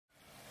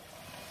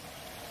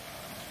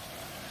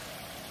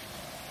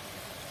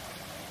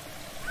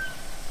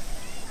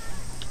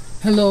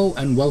Hello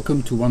and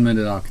welcome to 1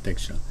 Minute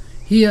Architecture.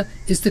 Here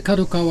is the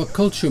Kadokawa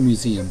Culture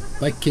Museum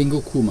by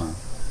Kengo Kuma,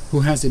 who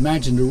has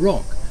imagined a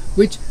rock,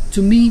 which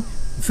to me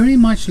very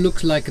much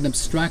looks like an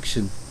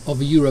abstraction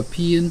of a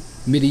European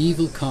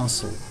medieval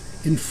castle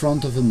in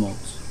front of a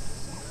moat.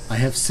 I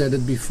have said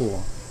it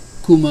before,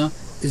 Kuma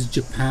is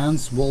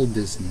Japan's Walt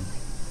Disney.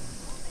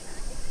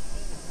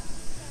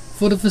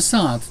 For the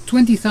facade,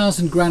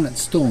 20,000 granite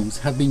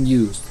stones have been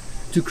used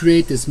to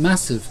create this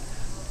massive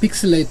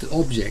pixelated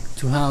object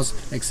to house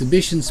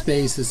exhibition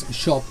spaces, a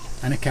shop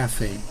and a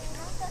cafe.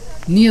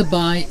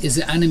 Nearby is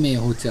an anime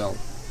hotel,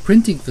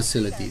 printing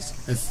facilities,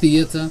 a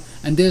theater,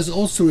 and there's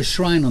also a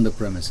shrine on the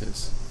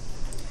premises.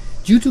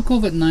 Due to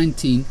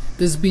COVID-19,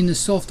 there's been a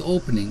soft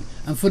opening,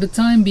 and for the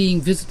time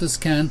being visitors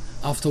can,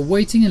 after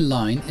waiting in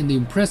line in the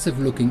impressive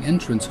looking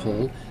entrance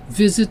hall,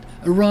 visit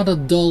a rather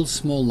dull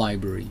small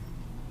library.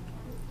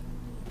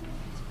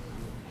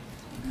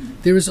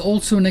 There is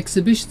also an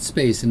exhibition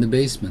space in the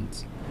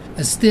basement.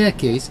 A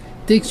staircase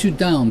takes you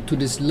down to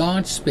this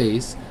large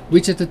space,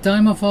 which at the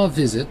time of our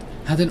visit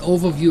had an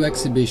overview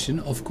exhibition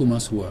of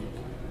Kuma's work.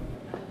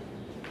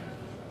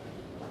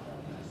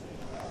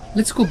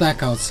 Let's go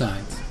back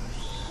outside.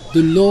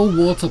 The low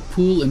water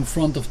pool in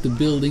front of the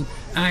building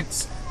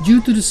acts,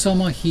 due to the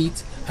summer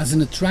heat, as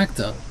an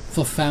attractor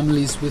for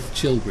families with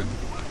children.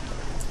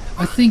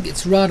 I think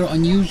it's rather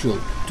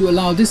unusual to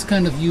allow this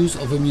kind of use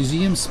of a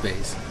museum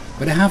space,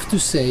 but I have to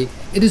say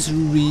it is a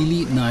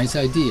really nice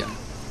idea.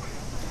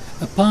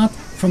 Apart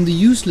from the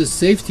useless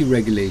safety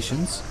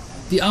regulations,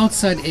 the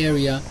outside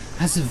area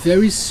has a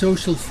very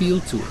social feel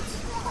to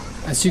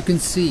it. As you can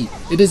see,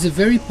 it is a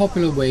very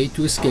popular way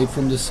to escape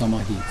from the summer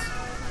heat.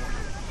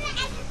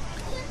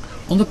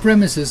 On the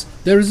premises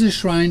there is a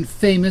shrine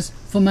famous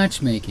for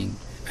matchmaking,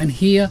 and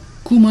here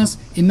Kuma's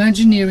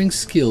Imagineering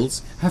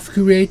skills have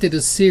created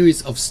a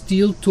series of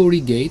steel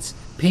torii gates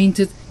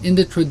painted in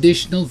the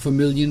traditional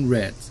vermilion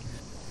red.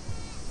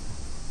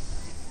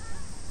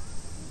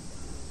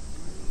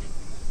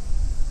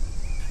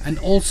 And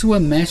also a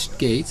meshed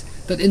gate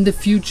that in the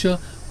future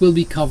will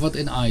be covered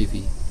in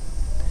ivy.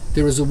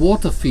 There is a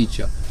water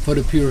feature for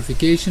the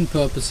purification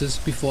purposes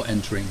before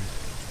entering.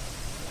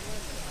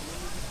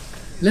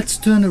 Let's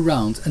turn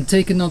around and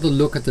take another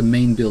look at the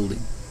main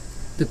building.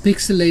 The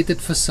pixelated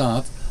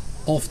facade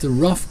of the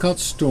rough cut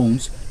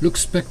stones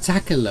looks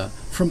spectacular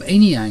from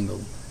any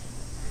angle.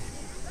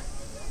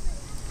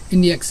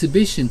 In the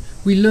exhibition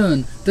we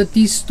learn that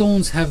these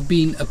stones have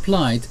been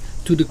applied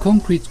to the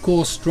concrete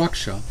core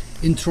structure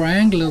in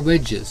triangular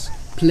wedges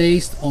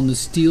placed on the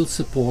steel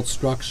support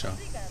structure.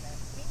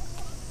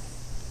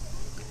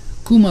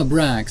 Kuma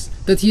brags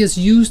that he has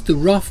used the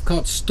rough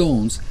cut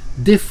stones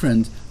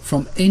different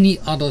from any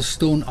other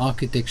stone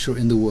architecture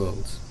in the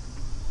world.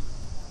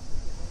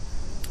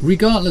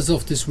 Regardless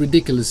of this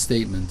ridiculous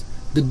statement,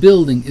 the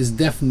building is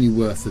definitely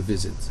worth a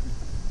visit.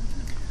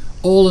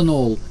 All in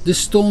all, the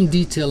stone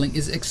detailing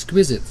is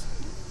exquisite.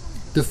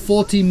 The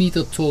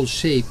 40-meter tall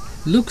shape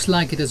looks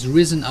like it has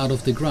risen out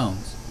of the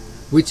ground,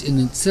 which in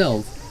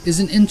itself is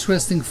an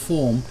interesting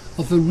form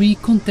of a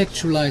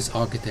recontextualized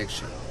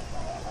architecture.